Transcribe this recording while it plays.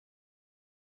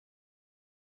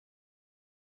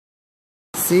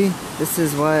BC. This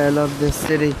is why I love this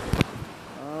city.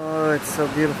 Oh, it's so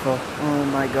beautiful. Oh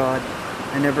my god.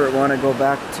 I never want to go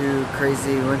back to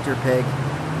crazy Winnipeg.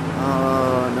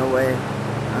 Oh, no way.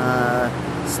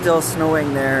 Still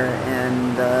snowing there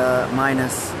and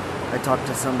minus. I talked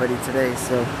to somebody today,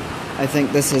 so I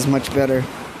think this is much better.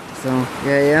 So,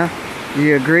 yeah. Do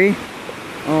you agree?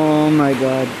 Oh my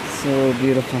god, so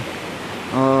beautiful.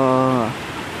 Oh,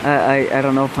 I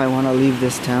don't know if I want to leave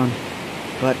this town.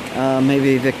 But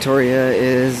maybe Victoria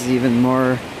is even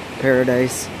more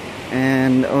paradise.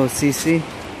 And oh, see,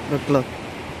 look,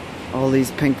 all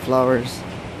these pink flowers,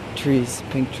 trees,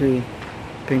 pink cherry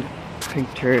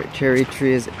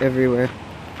trees everywhere.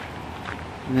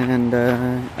 And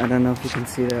I don't know if you can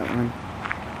see that one.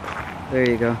 There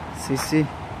you go. See?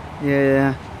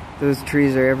 Yeah, those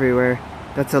trees are everywhere.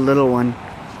 That's a little one,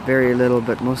 very little,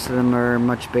 but most of them are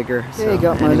much bigger. So I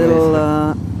got my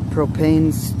little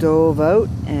propane stove out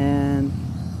and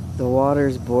the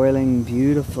water's boiling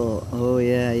beautiful. Oh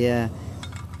yeah.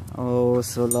 Oh,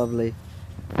 so lovely.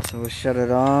 So we'll shut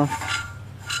it off.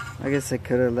 I guess I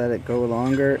could have let it go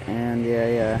longer. And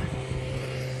yeah.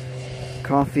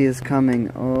 Coffee is coming.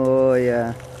 Oh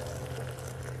yeah.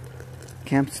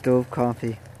 Camp stove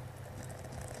coffee.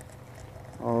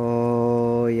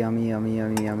 Oh, yummy.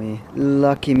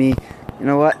 Lucky me. You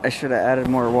know what? I should have added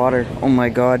more water. Oh my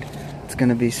god. It's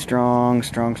gonna be strong.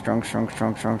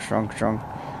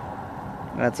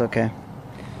 That's okay.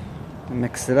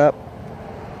 Mix it up.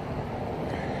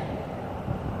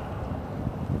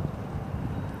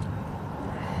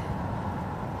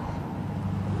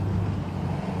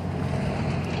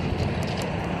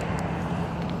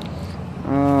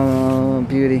 Oh,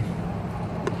 beauty.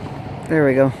 There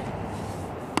we go.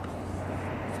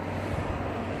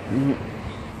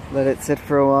 Let it sit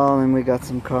for a while and we got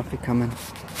some coffee coming.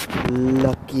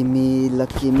 Lucky me.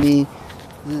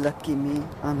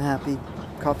 I'm happy.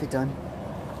 Coffee done.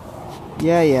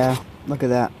 Yeah. Look at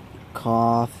that.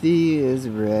 Coffee is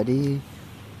ready.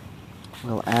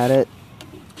 We'll add it.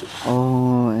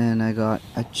 Oh, and I got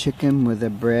a chicken with a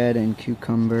bread and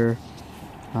cucumber.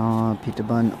 Oh, pita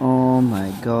bun. Oh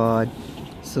my god.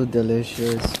 So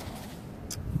delicious.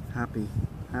 Happy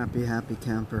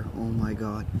camper. Oh my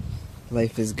god.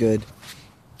 Life is good.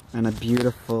 And a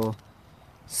beautiful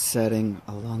setting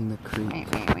along the creek.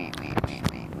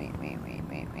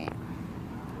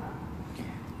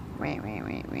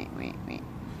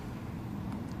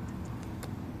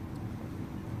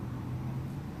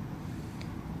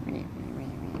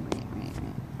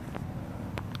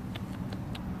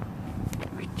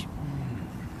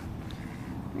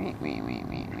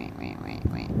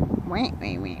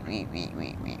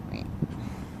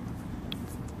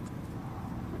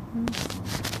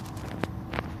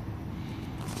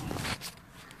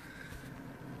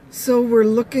 So we're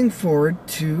looking forward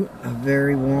to a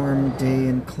very warm day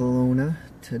in Kelowna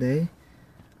today.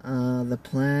 The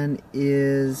plan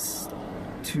is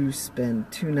to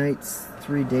spend 2 nights,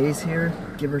 3 days here,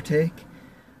 give or take.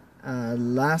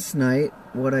 Last night,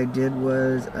 what I did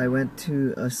was I went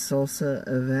to a salsa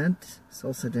event,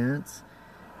 salsa dance,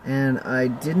 and I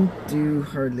didn't do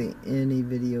hardly any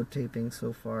videotaping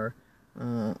so far,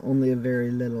 only a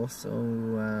very little,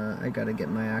 so I gotta get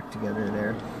my act together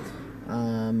there.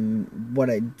 What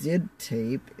I did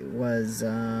tape was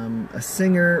a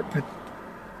singer,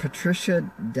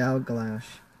 Patricia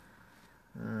Dalglash.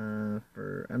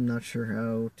 I'm not sure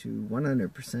how to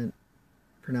 100%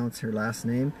 pronounce her last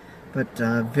name, but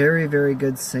very, very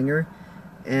good singer.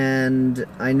 And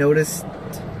I noticed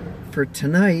for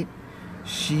tonight,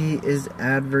 she is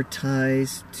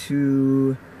advertised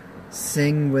to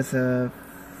sing with a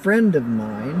friend of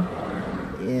mine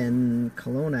in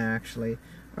Kelowna, actually.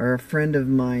 Or a friend of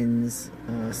mine's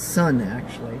son,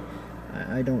 actually.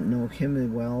 I don't know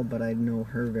him well, but I know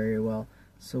her very well.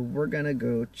 So we're gonna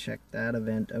go check that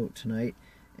event out tonight,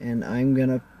 and I'm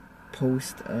gonna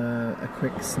post a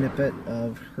quick snippet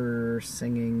of her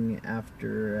singing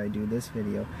after I do this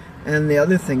video. And the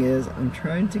other thing is, I'm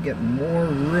trying to get more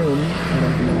room out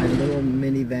of my little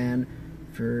minivan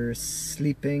for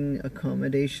sleeping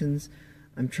accommodations.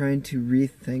 I'm trying to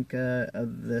rethink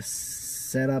of the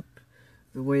setup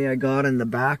the way I got in the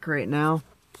back right now.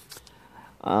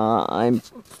 I'm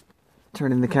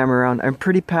turning the camera around. I'm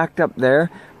pretty packed up there,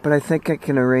 but I think I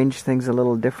can arrange things a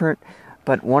little different.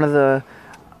 But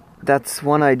that's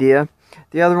one idea.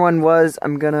 The other one was I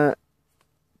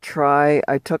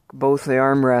took both the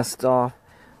armrests off,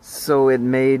 so it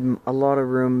made a lot of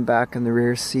room back in the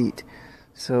rear seat.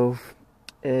 So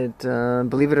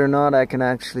believe it or not, I can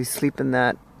actually sleep in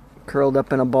that curled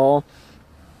up in a ball.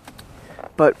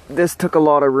 But this took a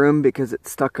lot of room because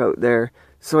it's stuck out there.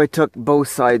 So I took both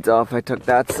sides off. I took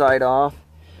that side off,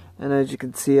 and as you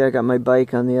can see, I got my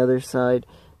bike on the other side,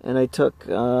 and I took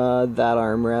that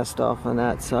armrest off on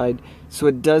that side. So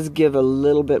it does give a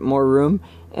little bit more room,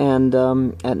 and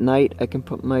at night I can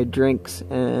put my drinks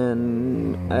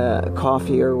and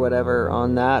coffee or whatever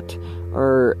on that,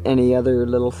 or any other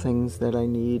little things that I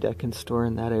need I can store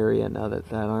in that area now that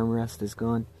that armrest is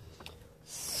gone.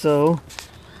 So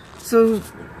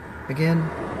again,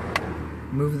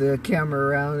 move the camera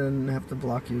around and have to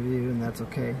block your view, and that's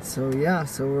okay. So yeah,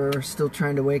 so we're still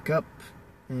trying to wake up,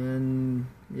 and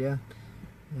yeah,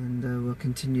 and we'll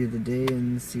continue the day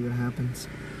and see what happens.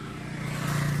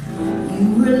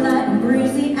 You were light and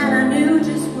breezy, and I knew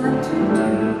just what to do.